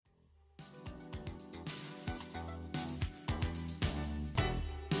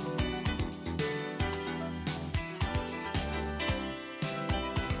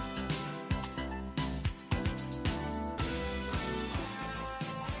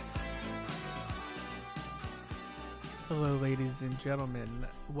Hello, ladies and gentlemen.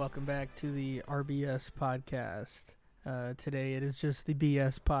 Welcome back to the RBS podcast. Today it is just the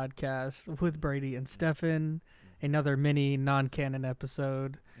BS podcast with Brady and Stefan. Another mini non-canon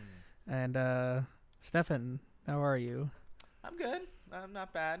episode. And Stefan, how are you? I'm good. I'm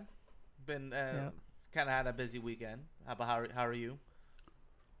not bad. Been kind of had a busy weekend. How are you?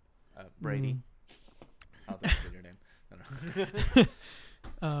 Brady. I don't think I said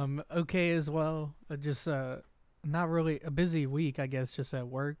your name. Okay as well. Just not really a busy week, I guess, just at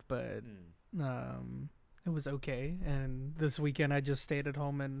work, but it was okay. And this weekend I just stayed at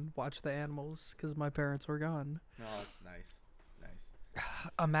home and watched the animals because my parents were gone. Oh, nice.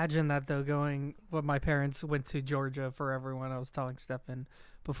 Imagine that though, my parents went to Georgia for everyone. I was telling Stefan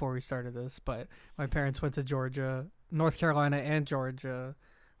before we started this, but my parents went to Georgia, North Carolina and Georgia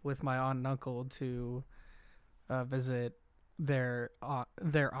with my aunt and uncle to visit their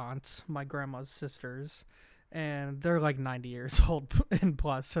aunts, my grandma's sisters. And they're like 90 years old and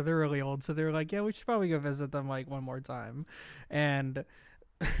plus, so they're really old. So they were like, yeah, we should probably go visit them like one more time. And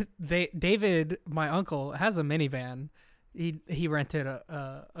David, my uncle, has a minivan. He rented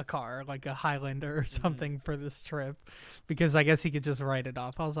a car, like a Highlander or something for this trip because I guess he could just write it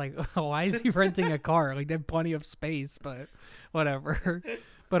off. I was like, oh, why is he renting a car? Like, they have plenty of space, but whatever.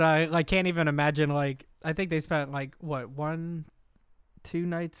 But I can't even imagine, like, I think they spent like, what, 2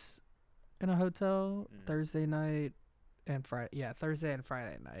 nights in a hotel, Thursday night and Friday. Yeah, Thursday and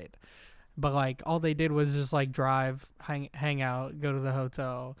Friday night. But like all they did was just like drive, hang out, go to the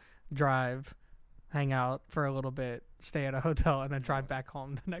hotel, drive, hang out for a little bit, stay at a hotel, and then drive back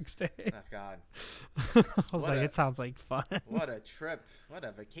home the next day. Oh God. I was like, it sounds like fun. What a trip. What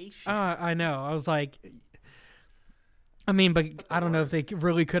a vacation. I know. I was like, I mean, but I don't know if they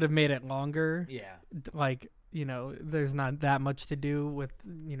really could have made it longer. Yeah. Like, you know, there's not that much to do with,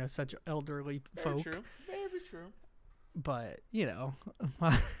 you know, such elderly folk. Very true. But, you know,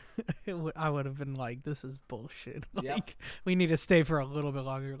 I would have been like, this is bullshit. Like, Yep. We need to stay for a little bit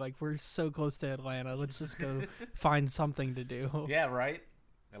longer. Like, we're so close to Atlanta. Let's just go find something to do. Yeah, right?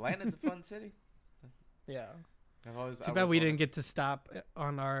 Atlanta's a fun city. Yeah. Too bad we didn't get to stop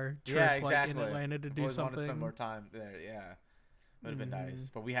on our trip exactly. like, in Atlanta to do always something. wanted to spend more time there, yeah. Would have been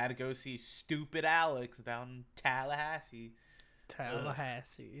nice. But we had to go see Stupid Alex down in Tallahassee.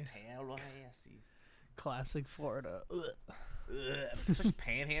 Tallahassee. Classic Florida. Such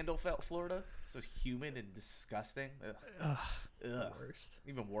panhandle Florida. So humid and disgusting. Ugh. Worst.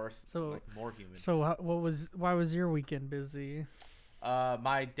 Even worse. So, like more humid. So why was your weekend busy?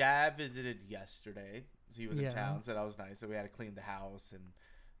 My dad visited yesterday. So he was in Yeah. town, so that was nice. So we had to clean the house and,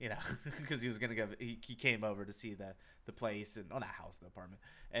 you know, because he was going to go, he came over to see the place and, not house, the apartment.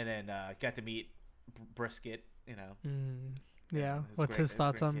 And then got to meet Brisket, you know. Yeah. What's great. his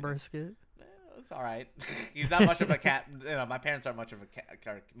thoughts on kid. Brisket? It's all right. He's not much of a cat. You know, my parents aren't much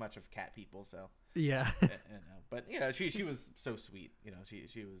of cat people. So Yeah. you know. But you know, she was so sweet. You know,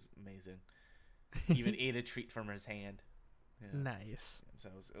 she was amazing. Even ate a treat from his hand. You know. Nice. So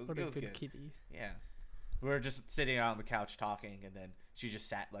it What was a good. kitty. Yeah, we were just sitting on the couch talking, and then she just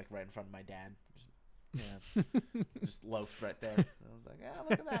sat like right in front of my dad. Yeah, just loafed right there. I was like, yeah,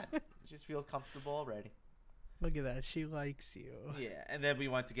 look at that. She just feels comfortable already. Look at that. She likes you. Yeah, and then we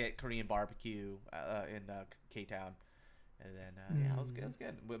went to get Korean barbecue in K-Town. And then, yeah, it was good. It was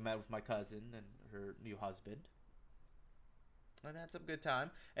good. We met with my cousin and her new husband. And had some good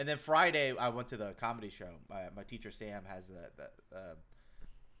time. And then Friday, I went to the comedy show. My teacher, Sam, has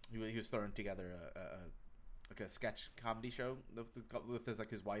he was throwing together a sketch comedy show with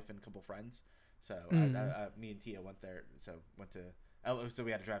his wife and a couple friends. So me and Tia went there. So so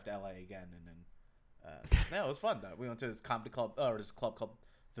we had to drive to LA again, and then no, it was fun though. We went to this comedy club, or this club called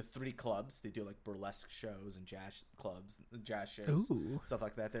the Three Clubs. They do like burlesque shows and jazz clubs, jazz shows, stuff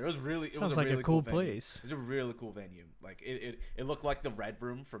like that. There, it was a like really a cool venue. place. It was a really cool venue. Like it looked like the Red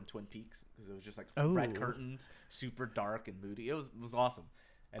Room from Twin Peaks because it was just like red curtains, super dark and moody. It was awesome.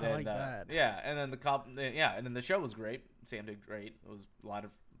 And then, like that. Yeah, and then and then the show was great. Sam did great. It was a lot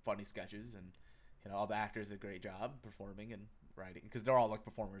of funny sketches, and you know all the actors did a great job performing and writing because they're all like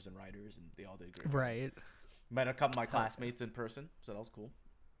performers and writers, and they all did great. Right. Met a couple of my classmates in person, so that was cool.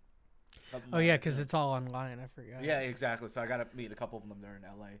 Oh yeah, because it's all online. I forgot. Yeah, exactly. So I got to meet a couple of them there in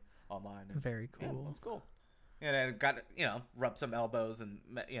LA online. And, very cool. Yeah, it was cool. And I got rubbed some elbows and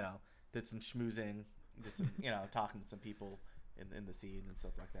did some schmoozing, did some talking to some people in the scene and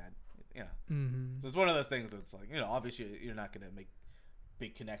stuff like that. So it's one of those things that's like obviously you're not gonna make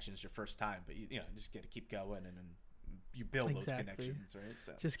big connections your first time, but you just get to keep going and you build those connections, right?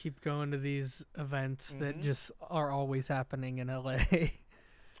 So just keep going to these events that just are always happening in LA.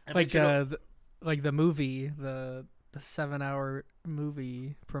 Like the movie, the the 7-hour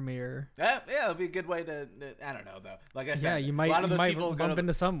movie premiere. Yeah, it'll be a good way to. I don't know though. Like I said, Yeah, you might a lot of those people bump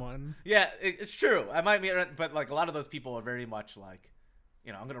into someone. Yeah, it's true. I might mean, but like a lot of those people are very much like,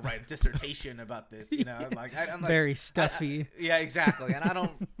 I'm gonna write a dissertation about this. I'm like very stuffy. Yeah, exactly. And I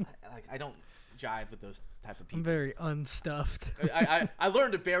don't jive with those type of people. I'm very unstuffed. I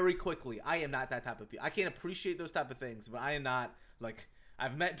learned it very quickly. I am not that type of people. I can't appreciate those type of things, but I am not like.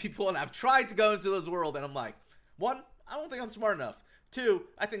 I've met people and I've tried to go into this world, and I'm like, one, I don't think I'm smart enough. Two,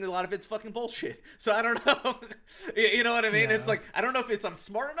 I think a lot of it's fucking bullshit. So I don't know. You know what I mean? Yeah. It's like, I don't know if I'm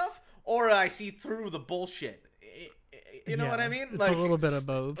smart enough or I see through the bullshit. You know what I mean? It's like, a little bit of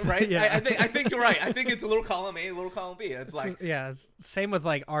both. Right? Yeah. I think you're right. I think it's a little column A, a little column B. It's like... It's same with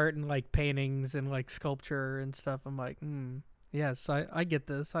like art and like paintings and like sculpture and stuff. I'm like, yes, I get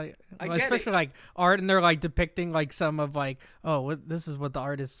this. I get especially like art, and they're like depicting like some of like, this is what the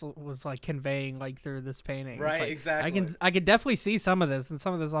artist was like conveying like through this painting. Right, like, exactly. I could definitely see some of this, and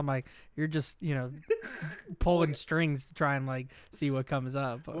some of this I'm like, you're just pulling strings to try and like see what comes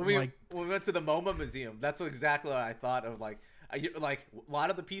up. When we went to the MoMA Museum, that's exactly what I thought of. Like, like a lot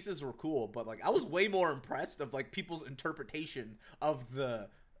of the pieces were cool, but like I was way more impressed of like people's interpretation of the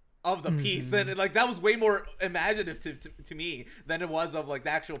piece than like that was way more imaginative to me than it was of like the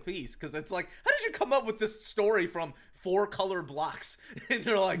actual piece, because it's like, how did you come up with this story from 4 color blocks? And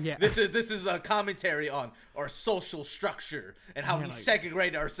you're like, this is a commentary on our social structure and how we like,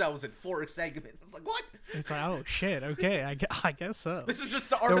 segregate ourselves in 4 segments. It's like, what? It's like, oh shit, okay, I guess so. This is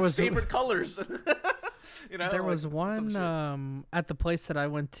just the artist's favorite colors. There was one at the place that I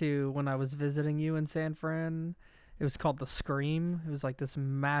went to when I was visiting you in San Fran. It was called The Scream. It was like this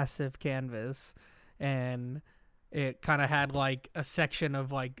massive canvas, and it kind of had like a section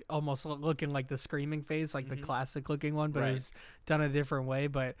of like almost looking like the Screaming face, like the classic looking one, but it was done a different way.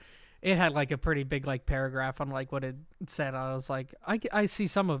 But it had like a pretty big like paragraph on like what it said. I was like, I see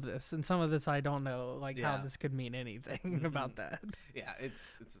some of this, and some of this I don't know like how this could mean anything about that. Yeah, it's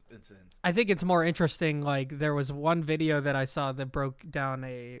I think it's more interesting. Like there was one video that I saw that broke down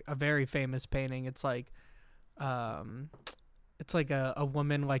a very famous painting. It's like it's like a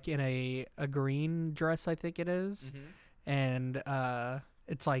woman like in a green dress, I think it is. And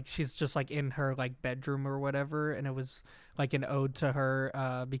it's like she's just like in her like bedroom or whatever, and it was like an ode to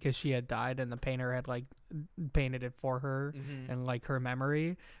her because she had died, and the painter had like painted it for her and like her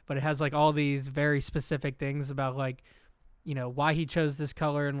memory. But it has like all these very specific things about like, why he chose this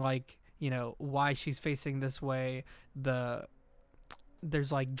color, and like, why she's facing this way.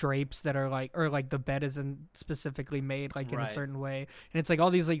 There's like drapes that are like, or like the bed isn't specifically made like in a certain way, and it's like all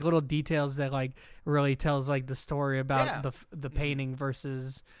these like little details that like really tells like the story about the painting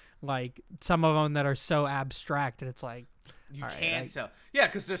versus like some of them that are so abstract, and it's like you can't tell. Yeah,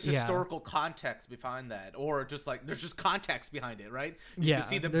 because there's historical context behind that, or just like there's just context behind it, right? You can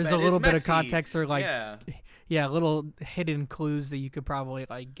see there's a little bit of context, or like little hidden clues that you could probably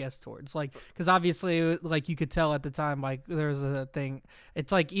like guess towards, like because obviously like you could tell at the time like there's a thing.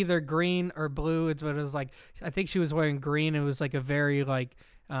 It's like either green or blue. It's what it was like. I think she was wearing green. It was like a very like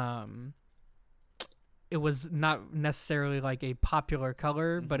it was not necessarily like a popular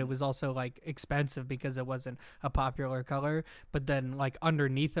color, but it was also like expensive because it wasn't a popular color. But then like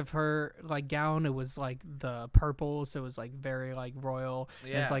underneath of her like gown, it was like the purple, so it was like very like royal.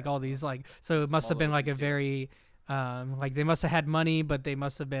 And it's like all these like, so it must have been like a very like they must have had money, but they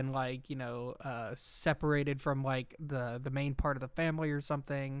must have been like separated from like the main part of the family or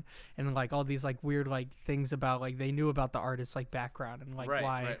something, and like all these like weird like things about like they knew about the artist's like background and like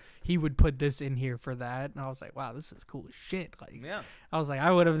why he would put this in here for that. And I was like, wow, this is cool as shit. Like I was like, I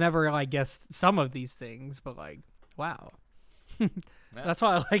would have never like guessed some of these things, but like wow. That's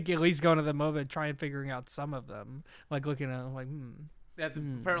why I like at least going to the moment, try and figuring out some of them, like looking at them, like That's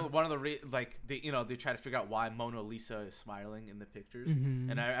apparently one of the they try to figure out why Mona Lisa is smiling in the pictures,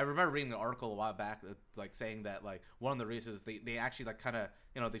 and I remember reading an article a while back that, like saying that like one of the reasons they actually like kind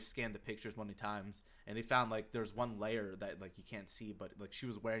of they've scanned the pictures many times, and they found like there's one layer that like you can't see, but like she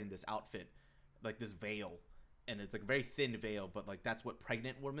was wearing this outfit, like this veil, and it's like a very thin veil, but like that's what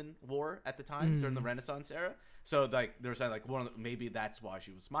pregnant women wore at the time during the Renaissance era. So like there's like maybe that's why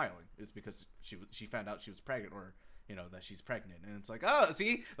she was smiling, is because she found out she was pregnant, or that she's pregnant. And it's like, oh,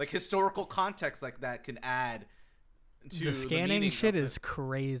 see, like historical context like that can add to the scanning shit is it.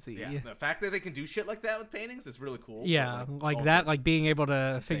 crazy. Yeah, the fact that they can do shit like that with paintings is really cool. Yeah, like that, like being able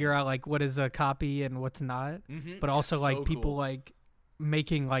to figure out like what is a copy and what's not, but also like so people like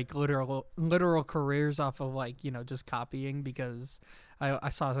making like literal careers off of like just copying, because I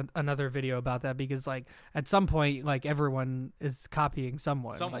saw another video about that because like at some point like everyone is copying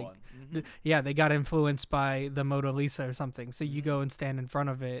someone. Like, yeah, they got influenced by the Mona Lisa or something. So you go and stand in front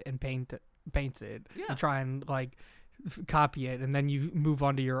of it and paint it and try and like copy it, and then you move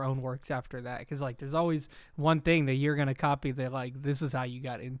on to your own works after that, because like there's always one thing that you're gonna copy that like this is how you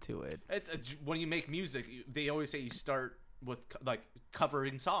got into it. When you make music, they always say you start with like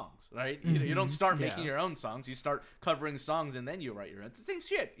covering songs, right? You don't start making your own songs, you start covering songs and then you write your own. It's the same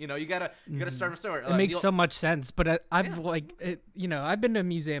shit, you gotta start with somewhere. It makes so much sense, but I've like it, I've been to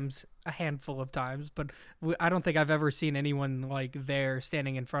museums a handful of times, but I don't think I've ever seen anyone like there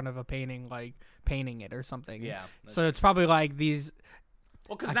standing in front of a painting like painting it or something. So it's probably like these.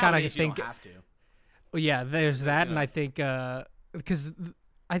 Well, because nowadays you don't have to. Well, yeah, there's that, and I think because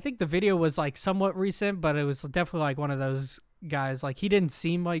I think the video was like somewhat recent, but it was definitely like one of those guys. Like he didn't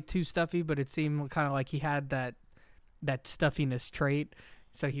seem like too stuffy, but it seemed kind of like he had that stuffiness trait.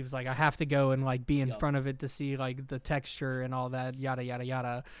 So he was like, I have to go and like be in front of it to see like the texture and all that, yada yada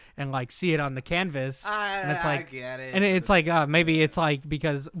yada, and like see it on the canvas. And it's like, I get it. And it's like maybe it's like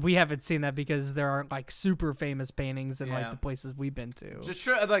because we haven't seen that because there aren't like super famous paintings in like the places we've been to. Just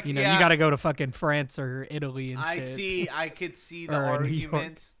sure, like you got to go to fucking France or Italy and shit. I could see the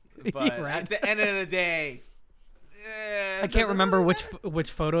argument, but at the end of the day, I can't remember which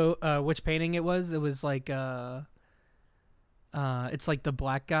which painting it was. It was like it's like the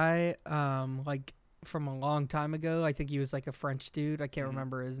black guy, like from a long time ago. I think he was like a French dude. I can't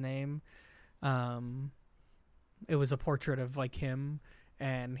remember his name. It was a portrait of like him,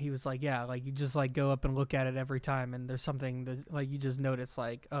 and he was like, yeah, like you just like go up and look at it every time, and there's something that like you just notice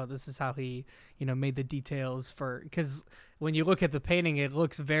like, oh, this is how he, made the details for, because when you look at the painting, it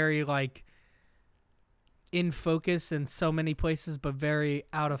looks very like in focus in so many places, but very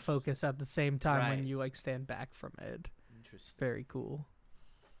out of focus at the same time when you like stand back from it. Very cool.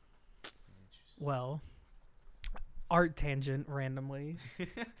 Well, art tangent randomly.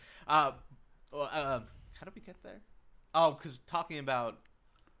 How did we get there? Oh, because talking about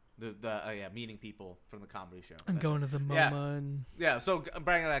the meeting people from the comedy show and going to the MoMA. So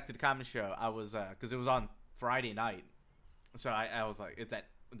bringing back to the comedy show, I was because it was on Friday night, so I was like,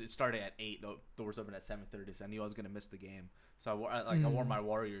 it started at 8. The doors opened at 7:30, so I knew I was gonna miss the game. So I wore my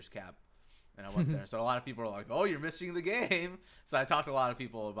Warriors cap. And I went there. So a lot of people are like, oh, you're missing the game. So I talked to a lot of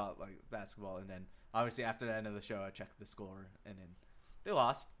people about like basketball. And then obviously after the end of the show, I checked the score. And then they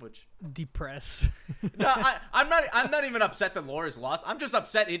lost, which... Depressed. No, I'm not even upset that Warriors lost. I'm just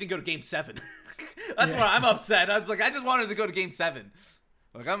upset he didn't go to Game 7. That's why I'm upset. I was like, I just wanted to go to Game 7.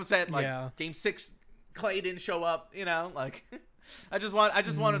 Like, I'm upset, like, Game 6, Clay didn't show up, like... I just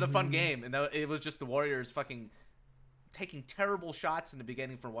wanted a fun game. And it was just the Warriors fucking taking terrible shots in the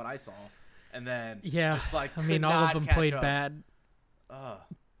beginning from what I saw. And then, just like, all of them played bad.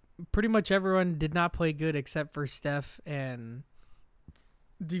 Pretty much everyone did not play good except for Steph and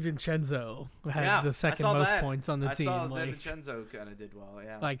DiVincenzo had the second most points on the team. I saw DiVincenzo kind of did well,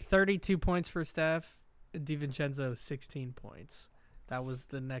 Like 32 points for Steph, DiVincenzo 16 points. That was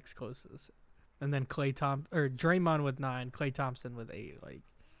the next closest. And then Draymond with 9, Klay Thompson with 8. Like,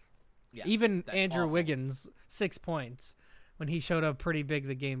 even Andrew Wiggins 6 points when he showed up pretty big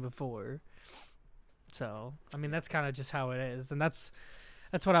the game before. So, I mean, that's kind of just how it is. And that's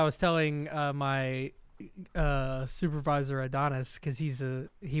what I was telling my supervisor Adonis, because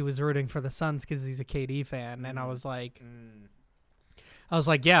he was rooting for the Suns because he's a KD fan. And I was like,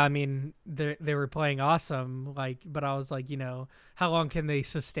 yeah, I mean, they were playing awesome. Like, but I was like, how long can they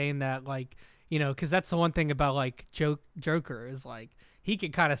sustain that? Like, because that's the one thing about like Joker is like, he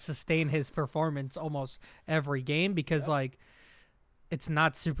can kind of sustain his performance almost every game because like, it's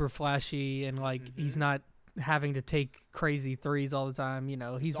not super flashy and like he's not having to take crazy threes all the time.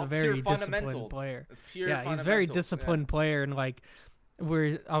 He's a very disciplined player. He's a very disciplined player. And like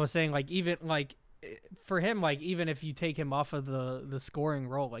I was saying, like even like for him, like even if you take him off of the scoring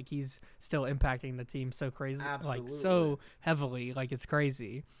role, like he's still impacting the team so crazy, like so heavily, like it's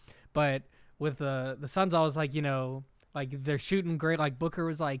crazy. But with the Suns, I was like, like they're shooting great. Like Booker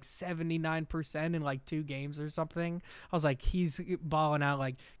was like 79% in like 2 games or something. I was like, he's balling out.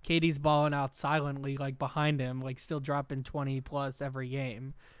 Like KD's balling out silently, like behind him, like still dropping 20 plus every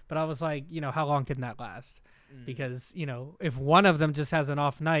game. But I was like, how long can that last? Because, if one of them just has an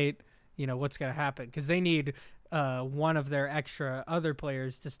off night, what's going to happen? Because they need one of their extra other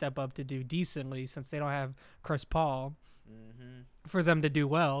players to step up to do decently since they don't have Chris Paul. For them to do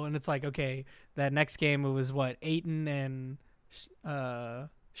well. And it's like, okay, that next game it was what, Ayton and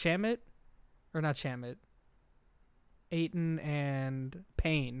Shamit, or not Shamit, Ayton and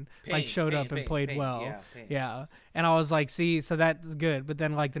Payne showed up and played well. Yeah, Payne. Yeah. And I was like, see, so that's good. But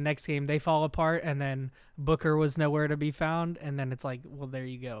then like the next game they fall apart, and then Booker was nowhere to be found, and then it's like, well, there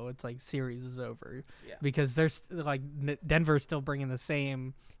you go. It's like series is over. Yeah. Because there's like Denver's still bringing the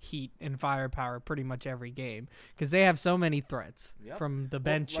same heat and firepower pretty much every game because they have so many threats from the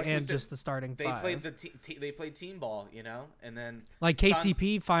bench and just the starting five. They played team ball, and then like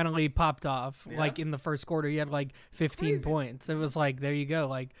KCP finally popped off. Like in the first quarter, he had like 15 points. It was like, there you go.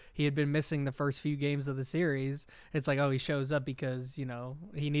 Like he had been missing the first few games of the series. It's like, oh, he shows up because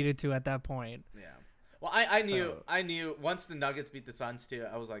he needed to at that point. Yeah. Well, I knew once the Nuggets beat the Suns too.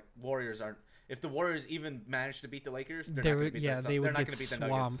 I was like, Warriors aren't. If the Warriors even managed to beat the Lakers, they're not going to beat the Suns. They're not going to beat the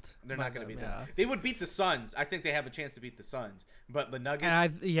Nuggets. They're not going to beat them. They would beat the Suns. I think they have a chance to beat the Suns. But the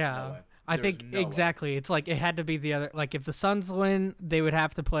Nuggets, no way. I think exactly. It's like it had to be the other. Like if the Suns win, they would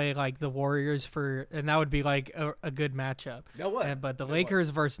have to play like the Warriors and that would be like a good matchup. No way. But the Lakers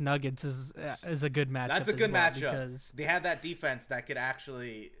versus Nuggets is a good matchup. That's a good matchup because they have that defense that could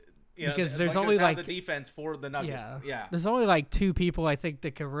actually. Because there's only like the defense for the Nuggets. Yeah. There's only like two people I think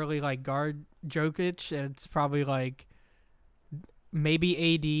that could really like guard Jokic, and it's probably like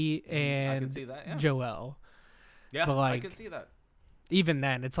maybe AD and I can see that, Joel. Yeah, but like, I can see that. Even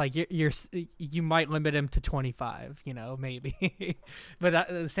then, it's like you might limit him to 25, maybe. But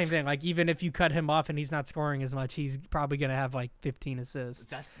the same thing, like even if you cut him off and he's not scoring as much, he's probably gonna have like 15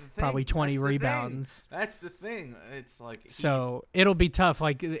 assists. That's the thing. Probably 20 rebounds. That's the thing. It's like so it'll be tough.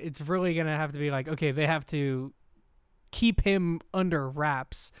 Like it's really gonna have to be like, okay, they have to keep him under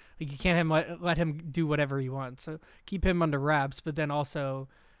wraps. Like you can't let him do whatever he wants. So keep him under wraps, but then also.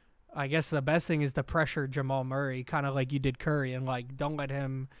 I guess the best thing is to pressure Jamal Murray, kind of like you did Curry, and like don't let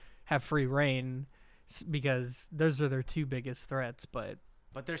him have free reign because those are their two biggest threats. But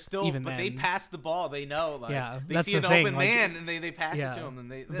they're still, they pass the ball. They know, like they that's see an thing. open man and they pass it to him,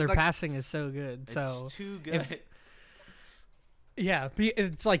 and their like, passing is so good. It's too good.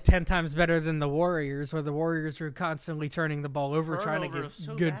 It's like 10 times better than the Warriors, where the Warriors are constantly turning the ball over, trying to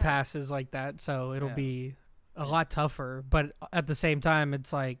get good passes like that. So it'll be a lot tougher. But at the same time,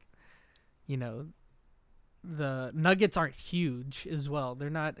 it's like. The Nuggets aren't huge as well. They're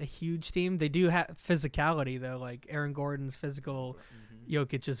not a huge team. They do have physicality, though. Like, Aaron Gordon's physical.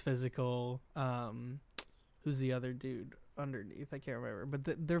 Jokic is physical. Who's the other dude underneath? I can't remember.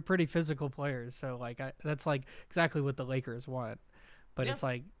 But they're pretty physical players. So, like, that's, like, exactly what the Lakers want. But it's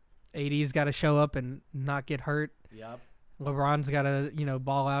like, AD's got to show up and not get hurt. Yep. LeBron's got to,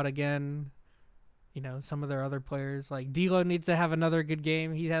 ball out again. Some of their other players, like D'Lo needs to have another good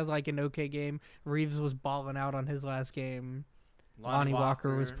game. He has like an okay game. Reeves was balling out on his last game. Lonnie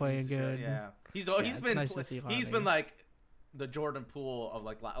Walker was playing good. He's been like the Jordan Poole of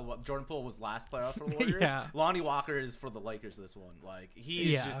like Jordan Poole was last playoff for the Warriors. Lonnie Walker is for the Lakers this one. Like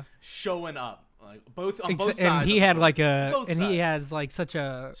he is just showing up. Like both sides. And he had like he has like such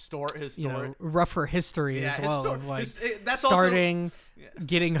a rougher history as well. Of like that's starting, also,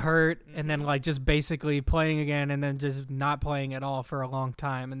 getting hurt, and then like just basically playing again, and then just not playing at all for a long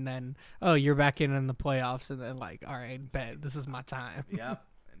time, and then you're back in the playoffs, and then like all right, bet this is my time.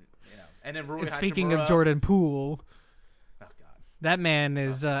 And then Rui speaking of Jordan Poole. That man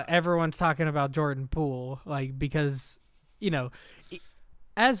is everyone's talking about Jordan Poole, like because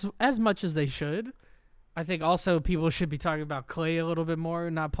as much as they should, I think also people should be talking about Clay a little bit more,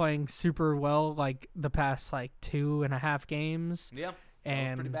 not playing super well like the past like 2.5 games. Yeah, and that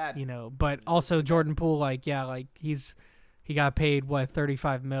was pretty bad. But also Jordan Poole, like he got paid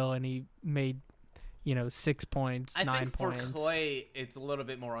 $35 million and he made 6 points, 9 points. I think for Clay, it's a little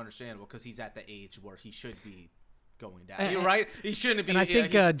bit more understandable because he's at the age where he should be going down. You're right. He shouldn't be. And I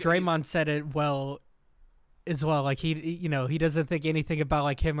think Draymond said it well as well. Like he doesn't think anything about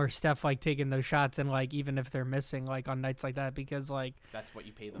like him or Steph like taking those shots and like even if they're missing like on nights like that because like that's what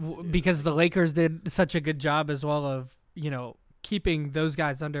you pay them to do. Because the Lakers did such a good job as well of keeping those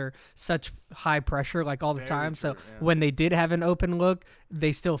guys under such high pressure like all the time. So when they did have an open look,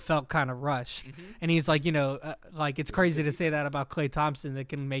 they still felt kind of rushed. And he's like, like it's crazy to say that about Klay Thompson that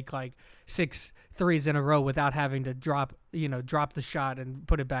can make like 6 threes in a row without having to drop the shot and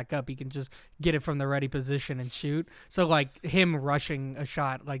put it back up. He can just get it from the ready position and shoot. So like him rushing a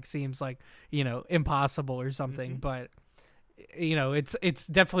shot like seems like, impossible or something, but it's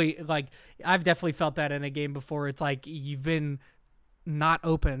definitely like I've definitely felt that in a game before. It's like you've been not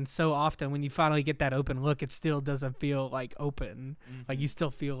open so often. When you finally get that open look, it still doesn't feel like open. Like you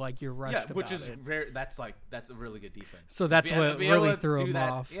still feel like you're rushed. Yeah, which is that's a really good defense. So that's what really threw him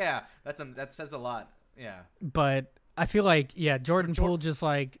off. Yeah, that says a lot. Yeah, but I feel like Jordan Poole just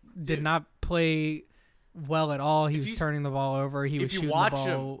like did not play well at all. He was turning the ball over. He was if you shooting watch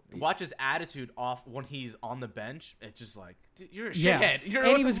the ball. watch his attitude off when he's on the bench, it's just like, dude, you're a Yeah. shithead. You're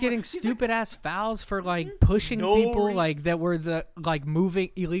And he was getting stupid ass fouls for like pushing people like that were the like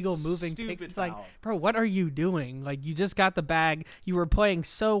illegal moving picks. It's like, bro, what are you doing? Like, you just got the bag. You were playing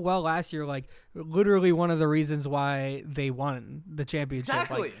so well last year, like literally one of the reasons why they won the championship.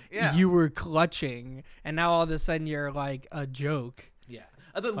 Exactly. Like, yeah. You were clutching, and now all of a sudden you're like a joke. Yeah.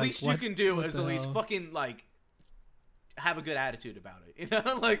 The least you can do is at least fucking like have a good attitude about it. You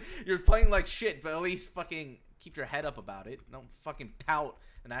know, like you're playing like shit, but at least fucking keep your head up about it. Don't fucking pout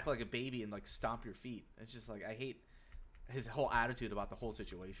and act like a baby and like stomp your feet. It's just like I hate his whole attitude about the whole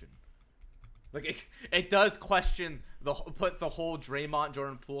situation. Like it does question put the whole Draymond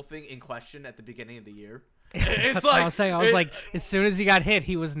Jordan Poole thing in question at the beginning of the year. It's That's like what I was saying. I was like, as soon as he got hit,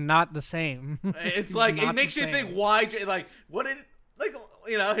 he was not the same. It's like it makes you think why, like what did. Like,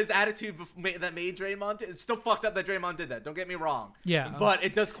 you know, his attitude that made Draymond. It's still fucked up that Draymond did that. Don't get me wrong. Yeah, but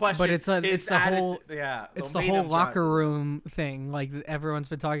it does question. But it's the whole it's the whole locker room thing. Like everyone's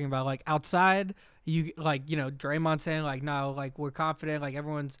been talking about. Like outside, Draymond saying like, no, like we're confident. Like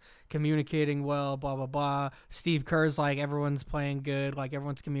everyone's communicating well. Blah blah blah. Steve Kerr's like everyone's playing good. Like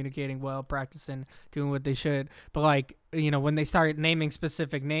everyone's communicating well, practicing, doing what they should. But like, when they start naming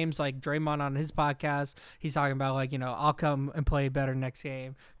specific names, like Draymond on his podcast, he's talking about like, I'll come and play better next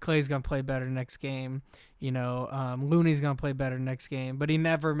game. Clay's gonna play better next game. Looney's gonna play better next game. But he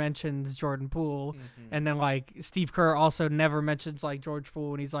never mentions Jordan Poole. Mm-hmm. And then like Steve Kerr also never mentions like George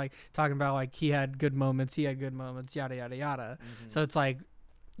Poole, and he's like talking about like he had good moments, yada yada yada. Mm-hmm. So it's like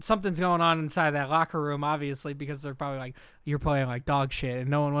something's going on inside that locker room, obviously, because they're probably like, you're playing like dog shit, and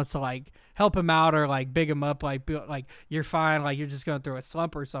no one wants to like help him out or like big him up, like you're fine, like you're just going through a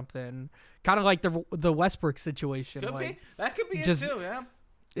slump or something. Kind of like the Westbrook situation. Could like, be. That could be it too. Yeah.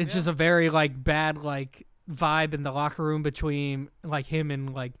 It's just a very like bad like vibe in the locker room between like him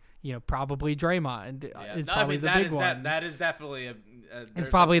and like probably Draymond. Yeah. Is probably the big one. That is definitely it's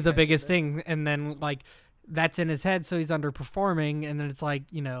probably the biggest thing, and then like. That's in his head, so he's underperforming, and then it's like,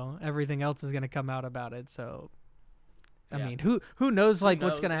 everything else is going to come out about it. So, I mean, who knows, like,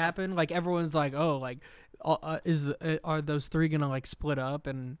 what's going to happen? Like, everyone's like, oh, like, are those three going to, like, split up?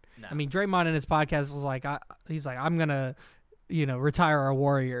 And, no. I mean, Draymond in his podcast was like, he's like, I'm going to, retire a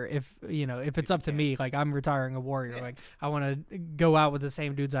warrior. If it's up to me, like, I'm retiring a warrior. Yeah. Like, I want to go out with the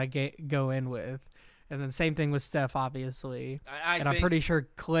same dudes I go in with. And then same thing with Steph, obviously. I'm pretty sure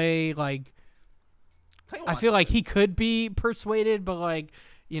Clay, like, I feel like he could be persuaded, but like,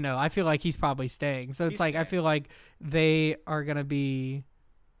 I feel like he's probably staying. So it's like, I feel like they are going to be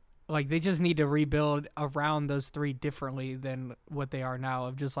like, they just need to rebuild around those three differently than what they are now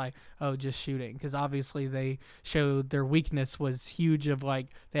of just like, just shooting. Cause obviously they showed their weakness was huge of like,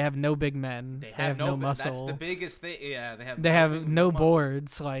 they have no big men. They have no muscle. That's the biggest thing. Yeah. They have no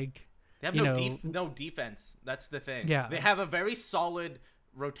boards. Like they have no defense. That's the thing. Yeah. They have a very solid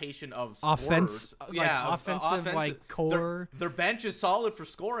rotation of offense, offensive like core. Their bench is solid for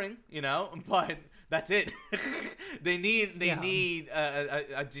scoring, but that's it. they need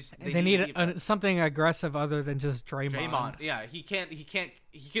something aggressive other than just Draymond. Yeah, he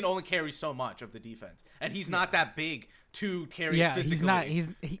can only carry so much of the defense, and he's not that big to carry. Yeah, physically.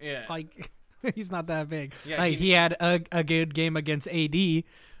 He's not that big. Yeah, like he had a good game against AD.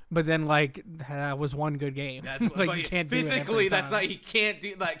 But then, like, that was one good game. That's like you can't physically. Do it that's not. He can't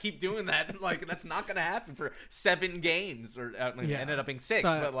do like keep doing that. Like that's not gonna happen for 7 games or ended up being 6.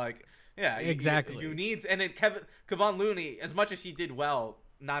 But like, yeah, exactly. You need and it Kevon Looney, as much as he did well,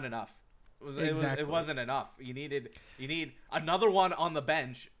 not enough. It wasn't enough. You need another one on the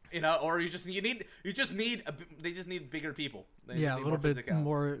bench. Or they just need bigger people. They just need a little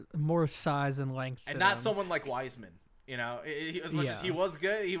bit more size and length, and not someone like Wiseman. As much as he was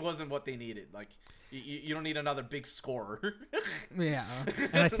good, he wasn't what they needed. Like, you don't need another big scorer. Yeah,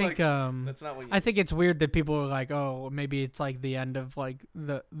 and I think that's not what I think it's weird that people are like, oh, maybe it's like the end of like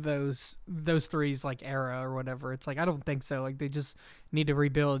those threes like era or whatever. It's like I don't think so. Like they just need to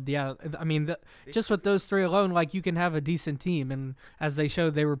rebuild. Yeah, I mean, just with those three alone, like you can have a decent team. And as they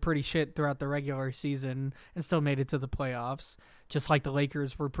showed, they were pretty shit throughout the regular season and still made it to the playoffs. Just like the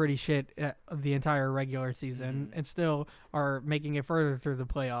Lakers were pretty shit the entire regular season and still are making it further through the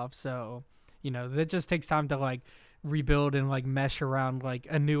playoffs. So, that just takes time to like rebuild and like mesh around like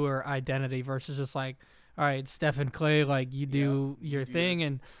a newer identity versus just like, all right, Steph and Clay, like you do your thing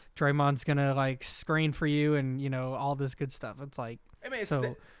and Draymond's going to like screen for you and, all this good stuff. It's like, I mean, it's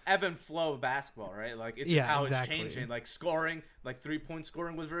the ebb and flow of basketball, right? Like it's just how it's changing. Like scoring, like 3-point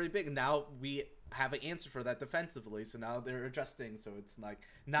scoring was very big. And now we have an answer for that defensively. So now they're adjusting. So it's like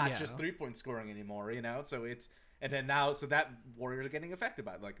not just 3-point scoring anymore, you know? So it's, and then now, so that Warriors are getting affected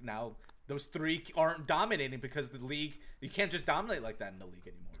by it. Like now those three aren't dominating because the league, you can't just dominate like that in the league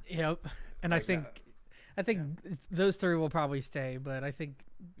anymore. Yep. And like I think those three will probably stay, but I think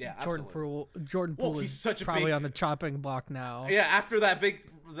Jordan Poole is such probably on the chopping block now. Yeah, after that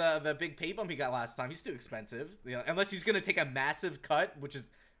the big pay bump he got last time, he's too expensive. You know, unless he's gonna take a massive cut, which is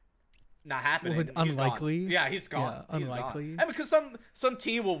not happening. Well, unlikely. Yeah, he's gone. Yeah, unlikely. And because some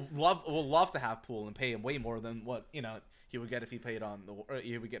team will love to have Poole and pay him way more than what he would get if he played on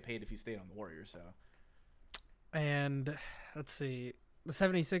he would get paid if he stayed on the Warriors. So, and let's see. The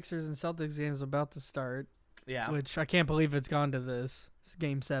 76ers and Celtics game is about to start. Yeah. Which I can't believe it's gone to this. It's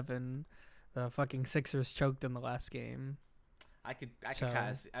game 7. The fucking Sixers choked in the last game. I could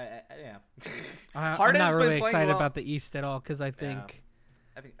kind of see. Yeah. I'm not really excited about the East at all because I think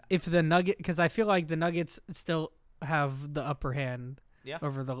if the Nuggets, because I feel like the Nuggets still have the upper hand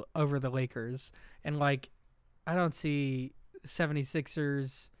over the Lakers. And like, I don't see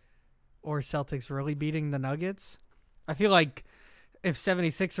 76ers or Celtics really beating the Nuggets. I feel like if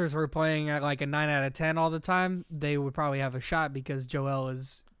 76ers were playing at like a 9 out of 10 all the time, they would probably have a shot because Joel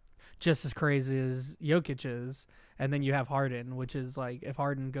is just as crazy as Jokic is. And then you have Harden, which is like, if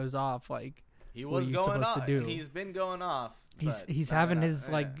Harden goes off, like, he was going off. He's been going off. He's having his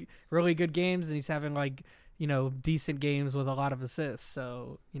like really good games, and he's having like, decent games with a lot of assists.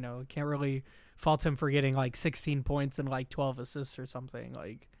 So, can't really fault him for getting like 16 points and like 12 assists or something.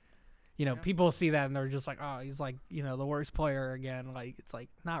 Like, people see that and they're just like, oh, he's like, the worst player again. Like, it's like,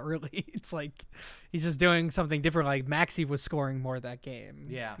 not really. It's like, he's just doing something different. Like, Maxey was scoring more that game.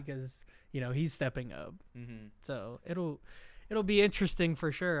 Yeah. Because, he's stepping up. Mm-hmm. So, it'll be interesting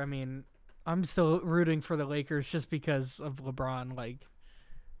for sure. I mean, I'm still rooting for the Lakers just because of LeBron. Like,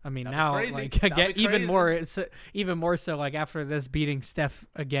 I mean, now, like, again, even more so, like, after this beating Steph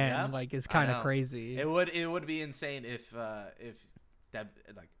again, like, it's kind of crazy. It would be insane if that,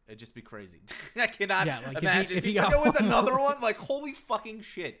 like, it'd just be crazy. I cannot imagine if he wins another one. Like, holy fucking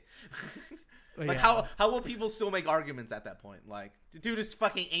shit! Like, how will people still make arguments at that point? Like, the dude is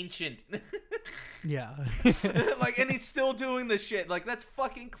fucking ancient. Yeah. Like, and he's still doing this shit. Like, that's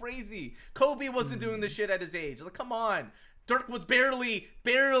fucking crazy. Kobe wasn't doing this shit at his age. Like, come on. Dirk was barely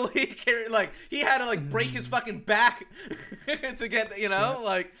carrying, like, he had to, like, break his fucking back to get,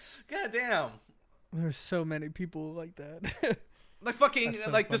 like, goddamn. There's so many people like that. Like, fucking,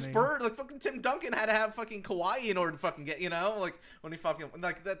 like, funny. The Spurs, like, fucking Tim Duncan had to have fucking Kawhi in order to fucking get, like, when he fucking,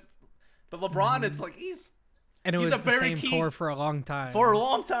 like, that's, but LeBron, it's like, he's And it he's was a the very same core for a long time. For a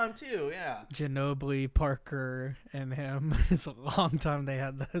long time, too, yeah. Ginobili, Parker, and him. It's a long time they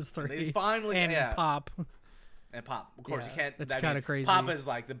had those three. And they finally, and Pop. And Pop. Of course, you can't. It's kind of crazy. Pop is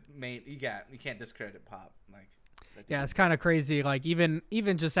like the main. You can't discredit Pop. Like, yeah, it's kind of crazy. Like, even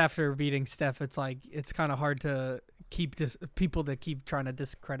just after beating Steph, it's like, it's kind of hard to keep people that keep trying to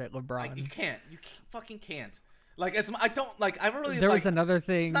discredit LeBron. Like, you fucking can't. Like, I don't like. I really. There was another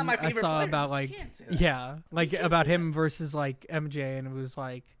thing I saw player. About like, like about him versus like MJ, and it was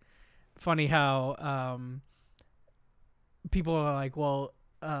like funny how people are like, well,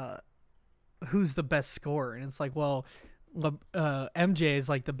 who's the best scorer? And it's like, well, MJ is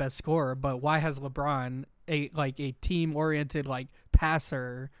like the best scorer, but why has LeBron, a team oriented like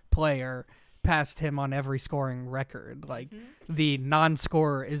passer player, passed him on every scoring record? Like, the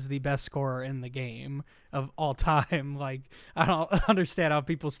non-scorer is the best scorer in the game of all time. Like, I don't understand how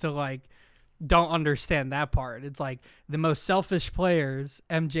people still like don't understand that part. It's like the most selfish players,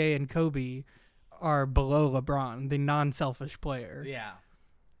 MJ and Kobe, are below LeBron, the non-selfish player. Yeah.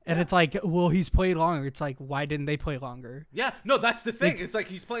 And it's like, well, he's played longer. It's like, why didn't they play longer? Yeah, no, that's the thing. It's like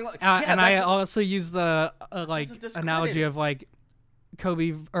he's playing longer. And I also use the analogy of like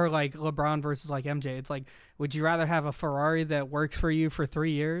Kobe or like LeBron versus like MJ. It's like, would you rather have a Ferrari that works for you for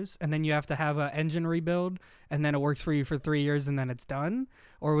 3 years and then you have to have an engine rebuild and then it works for you for 3 years and then it's done?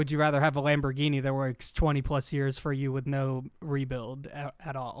 Or would you rather have a Lamborghini that works 20 plus years for you with no rebuild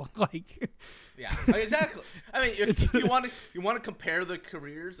at all? Like, yeah, exactly. I mean, if you want to compare the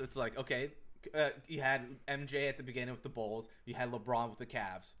careers, it's like, okay, you had MJ at the beginning with the Bulls, you had LeBron with the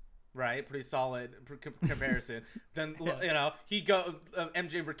Cavs, right? Pretty solid comparison. Then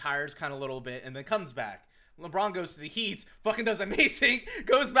MJ retires kind of a little bit and then comes back. LeBron goes to the Heat, fucking does amazing,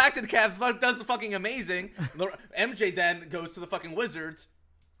 goes back to the Cavs, does fucking amazing. MJ then goes to the fucking Wizards,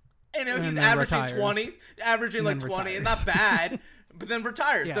 and he's averaging 20, averaging like 20, and not bad. But then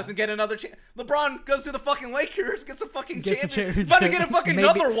retires, doesn't get another chance. LeBron goes to the fucking Lakers, gets a fucking champion. About to get a fucking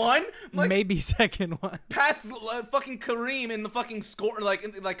another one. Like, maybe second one. Past fucking Kareem in the fucking score.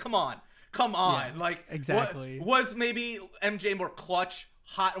 Like, come on. Come on, like exactly. Was maybe MJ more clutch?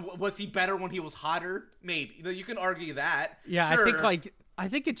 Hot? Was he better when he was hotter? Maybe you can argue that. Yeah, sure. I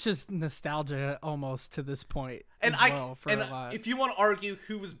think it's just nostalgia almost to this point. And a lot. If you want to argue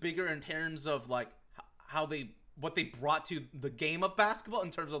who was bigger in terms of like what they brought to the game of basketball in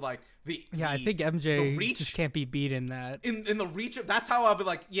terms of like I think MJ just can't be beat in that. In the reach of, that's how I'll be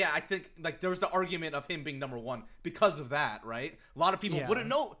like, yeah, I think like there's the argument of him being number one because of that, right? A lot of people wouldn't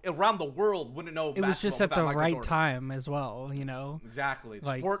know, around the world wouldn't know. It was just at the right time as well, Exactly.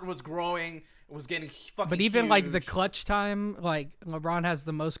 Like, sport was growing. It was getting fucking. But even huge. like the clutch time, like LeBron has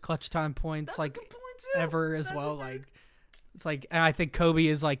the most clutch time points That's ever as well. Like it's like, and I think Kobe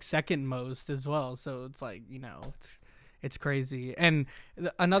is like second most as well. So it's like it's crazy. And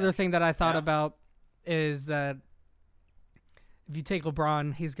another thing that I thought about is that if you take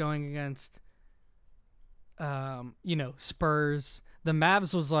LeBron, he's going against Spurs. The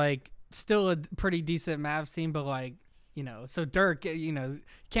Mavs was like still a pretty decent Mavs team, but like. So Dirk,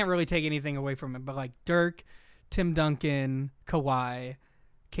 can't really take anything away from it, but like Dirk, Tim Duncan, Kawhi,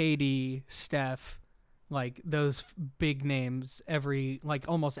 KD, Steph, like those big names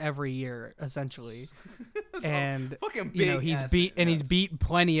almost every year essentially. And fucking big he's beat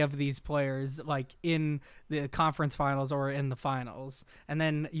plenty of these players like in the conference finals or in the finals. And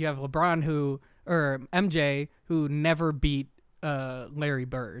then you have LeBron or MJ who never beat Larry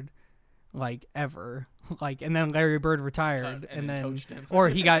Bird. Like ever, and then Larry Bird retired, and then coached him. or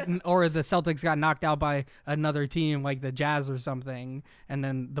the Celtics got knocked out by another team like the Jazz or something, and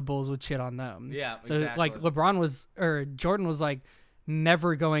then the Bulls would shit on them. Yeah, so exactly. like Jordan was like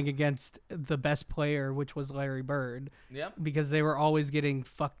never going against the best player, which was Larry Bird. Yeah, because they were always getting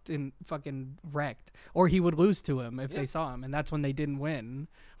fucking wrecked, or he would lose to him if they saw him, and that's when they didn't win.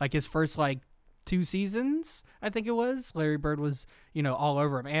 Like his first 2 seasons, I think it was. Larry Bird was, all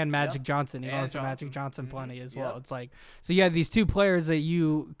over him, and Magic Johnson. He lost to Magic Johnson plenty as well. It's like, so you had these two players that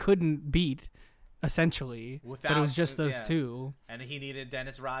you couldn't beat, essentially, but it was just those two. And he needed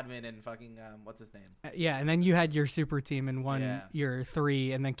Dennis Rodman and fucking what's his name? Yeah, and then you had your super team and won year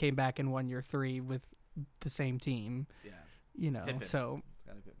 3, and then came back and won year 3 with the same team. Yeah, Pippen. So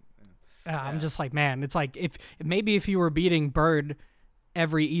Yeah. I'm just like, man, it's like if you were beating Bird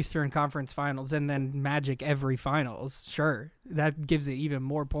every Eastern Conference Finals and then Magic every Finals, sure, that gives it even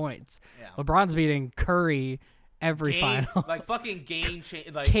more points. Yeah. LeBron's beating Curry every final, like fucking game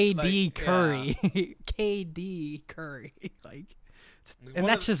change, like KD Curry, KD Curry, and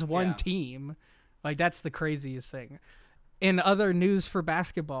that's just one team. Like that's the craziest thing. In other news for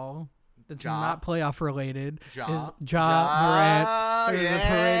basketball, that's not playoff related, is Morant. There's a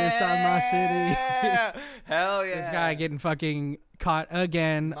parade inside my city. Hell yeah! This guy getting fucking caught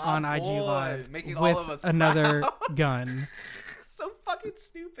again on IG Live making with all of us another proud. gun. So fucking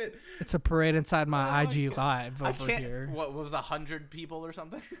stupid. It's a parade inside my IG Live over here. What was 100 people or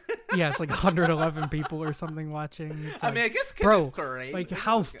something? Yeah, it's like 111 people or something watching. It's like, I guess, bro, parade, like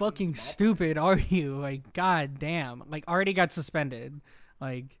how fucking stupid are you? Like, god damn, like already got suspended.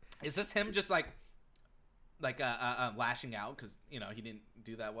 Like, is this him just like lashing out because he didn't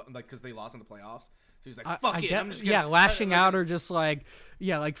do that well, like because they lost in the playoffs? So he's like, fuck it. I'm just gonna, lashing out or just like,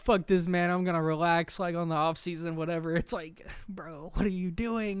 fuck this, man. I'm going to relax like on the off season, whatever. It's like, bro, what are you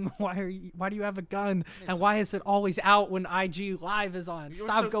doing? Why do you have a gun? And why is it always out when IG Live is on?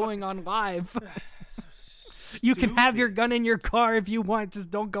 Stop going on live. You can have your gun in your car if you want. Just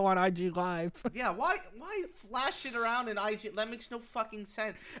don't go on IG Live. Yeah, why flash it around in IG? That makes no fucking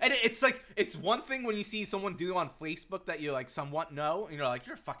sense. And it's like, it's one thing when you see someone do on Facebook that you like somewhat know, and you're like,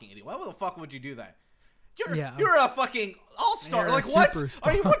 you're a fucking idiot. Why the fuck would you do that? You're a fucking all-star. Like, what?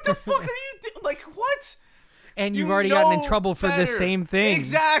 What the fuck are you doing? Like, what? And you've already gotten in trouble for the same thing.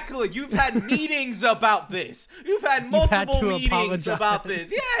 Exactly. You've had meetings about this. You've had multiple meetings about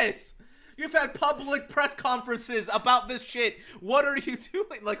this. Yes. You've had public press conferences about this shit. What are you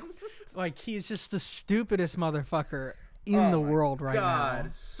doing? Like he's just the stupidest motherfucker in the world right now.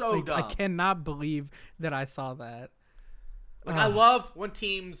 So dumb. I cannot believe that I saw that. I love when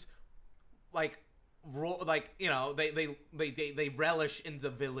teams they relish in the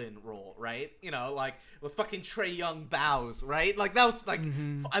villain role, right? Like with fucking Trae Young bows, right? Like that was like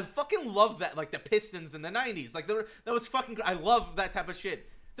I fucking love that. Like the Pistons in the 90s, like that was fucking. I love that type of shit.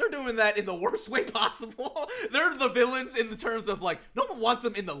 They're doing that in the worst way possible. They're the villains in the terms of like no one wants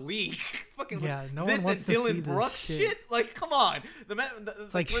them in the league. Fucking no this one wants and to Dylan see Brooks this shit. Like come on,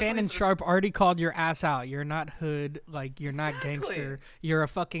 it's like Shannon Sharp already called your ass out. You're not hood. Like you're not gangster. You're a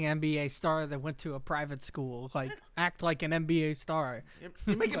fucking NBA star that went to a private school. Like act like an NBA star.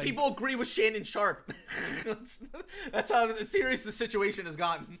 You're making people agree with Shannon Sharp. That's how serious the situation has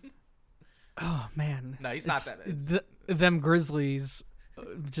gotten. Oh man, No, he's not that. Them Grizzlies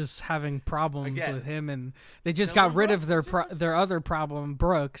just having problems Again, with him, and they just got rid of their other problem,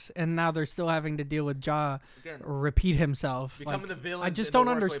 Brooks, and now they're still having to deal with Ja again, repeat himself. becoming Like, the villain. I just don't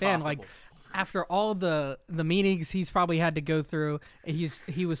understand. Like, after all the meetings he's probably had to go through,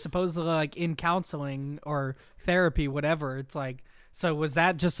 he was supposedly like in counseling or therapy, whatever. It's like, so was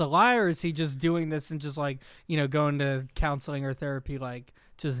that just a lie, or is he just doing this and just like, going to counseling or therapy, like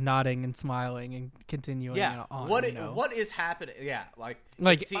just nodding and smiling and continuing on? What is happening? Yeah,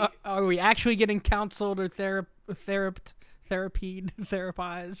 are we actually getting counseled or therapized,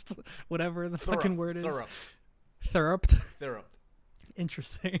 whatever the fucking word is? Theraped.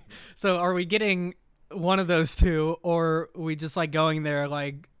 Interesting. So are we getting one of those two, or are we just like going there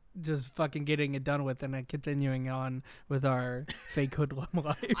like just fucking getting it done with and then continuing on with our fake hoodlum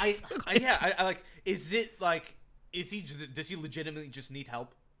life? Is it like, does he legitimately just need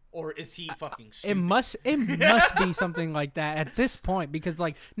help, or is he fucking stupid? It must be something like that at this point, because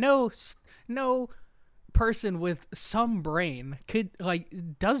like no person with some brain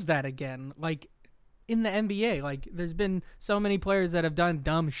does that again. Like, in the NBA, like, there's been so many players that have done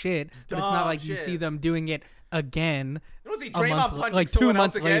dumb shit, but it's not like you see them doing it again. You don't see Draymond punching someone 2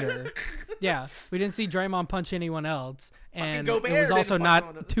 months again. Later. Yeah, we didn't see Draymond punch anyone else, and it Gobert was also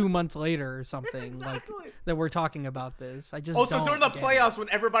not 2 months later or something exactly. like that we're talking about this. I just so during the playoffs, when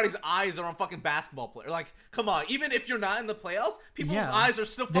everybody's eyes are on fucking basketball players, like, come on, even if you're not in the playoffs, people's eyes are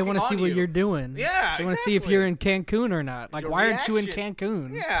still fucking on you. They want to see what you're doing. Yeah, they want to see if you're in Cancun or not. Like, why aren't you in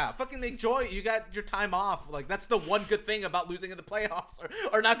Cancun? Yeah, fucking enjoy it. You got your time off. Like, that's the one good thing about losing in the playoffs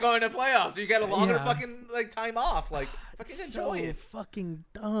or not going to playoffs. You get a longer fucking like time off. Like, fucking enjoy it. Fucking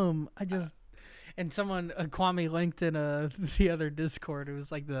dumb. And someone, Kwame, linked in the other Discord. It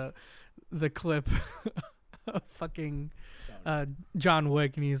was like the clip of fucking John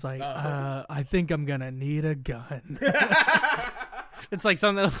Wick, and he's like, I think I'm gonna need a gun. It's like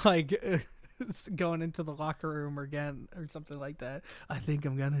something like going into the locker room again or something like that. I think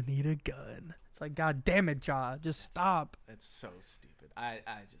I'm gonna need a gun. It's like, God damn it, Ja, just stop. It's so stupid.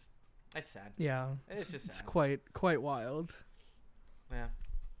 It's sad. Yeah, it's just sad. It's quite wild. Yeah.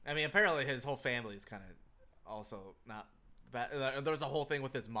 I mean, apparently his whole family is kind of also not bad. There was a whole thing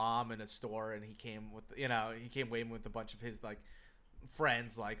with his mom in a store, and he came waiting with a bunch of his like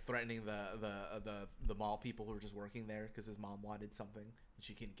friends, like threatening the mall people who were just working there because his mom wanted something and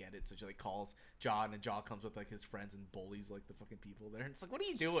she couldn't get it, so she like calls John, and John comes with like his friends and bullies like the fucking people there. And it's like, what are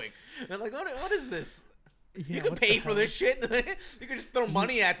you doing? And they're like, what is this? Yeah, you can pay for this shit. You can just throw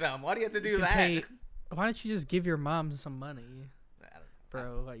money at them. Why do you have to do that? Why don't you just give your mom some money?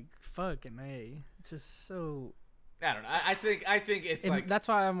 Bro, like, fucking A. It's just so... I don't know. I think it's like... That's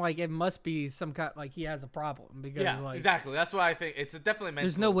why I'm like, it must be some kind... Like, he has a problem. Because, like... exactly. That's why I think it's definitely mental.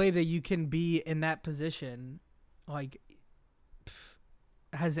 There's no way that you can be in that position, like...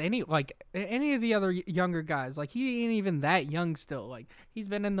 Has any of the other younger guys... Like, he ain't even that young still. Like, he's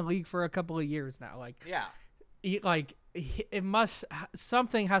been in the league for a couple of years now. Like... Yeah. It must...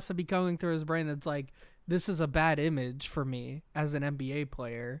 Something has to be going through his brain that's like... This is a bad image for me as an NBA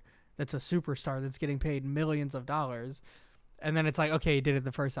player that's a superstar that's getting paid millions of dollars. And then it's like, okay, he did it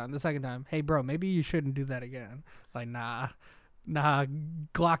the first time. The second time, hey, bro, maybe you shouldn't do that again. Like, nah,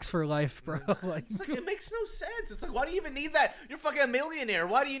 Glocks for life, bro. Like, it's like, it makes no sense. It's like, why do you even need that? You're fucking a millionaire.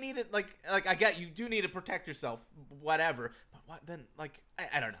 Why do you need it? Like I get you do need to protect yourself, whatever. But what then? Like,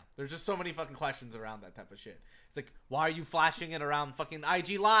 I don't know. There's just so many fucking questions around that type of shit. It's like, why are you flashing it around fucking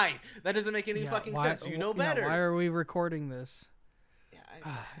IG Live? That doesn't make any fucking sense. You know better. Why are we recording this? Yeah,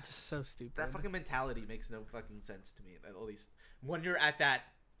 just so stupid. That fucking mentality makes no fucking sense to me. At least when you're at that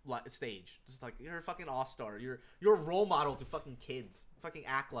stage, just like, you're a fucking all-star. You're a role model to fucking kids. Fucking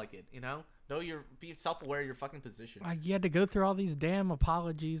act like it, you know? Be self-aware of your fucking position. You had to go through all these damn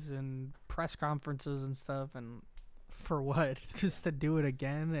apologies and press conferences and stuff, and for what? Just to do it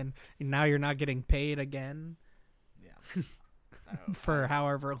again, and now you're not getting paid again. Yeah. For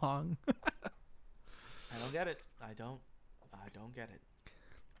however long. I don't get it. I don't get it.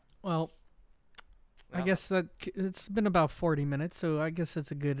 Well, I guess that it's been about 40 minutes, so I guess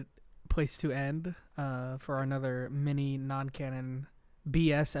it's a good place to end for another mini non-canon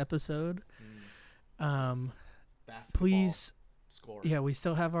BS episode. Please score. Yeah, we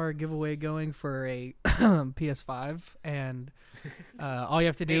still have our giveaway going for a PS5, and all you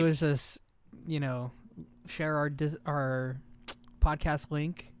have to do is just, share our podcast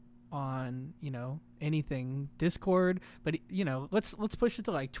link on, anything, Discord, but let's push it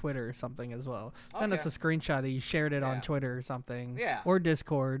to like Twitter or something as well. Send us a screenshot that you shared it on Twitter or something. Yeah. Or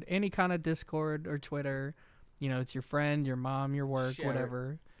Discord, any kind of Discord or Twitter. It's your friend, your mom, your work,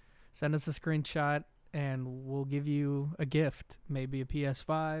 whatever. Send us a screenshot, and we'll give you a gift. Maybe a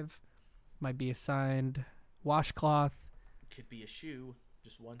PS5. Might be a signed washcloth. Could be a shoe.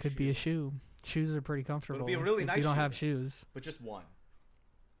 Just one Could shoe. be a shoe. Shoes are pretty comfortable. But it'd be a really if nice you don't shoe, have though. shoes. But just one.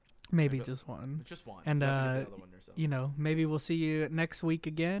 Maybe just one. Just one. And, We have to get the other one ourselves. You know, maybe we'll see you next week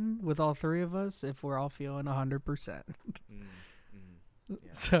again with all three of us if we're all feeling 100%. Yeah.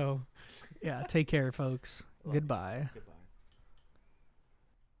 So, yeah, take care, folks. Love you. Goodbye. Goodbye.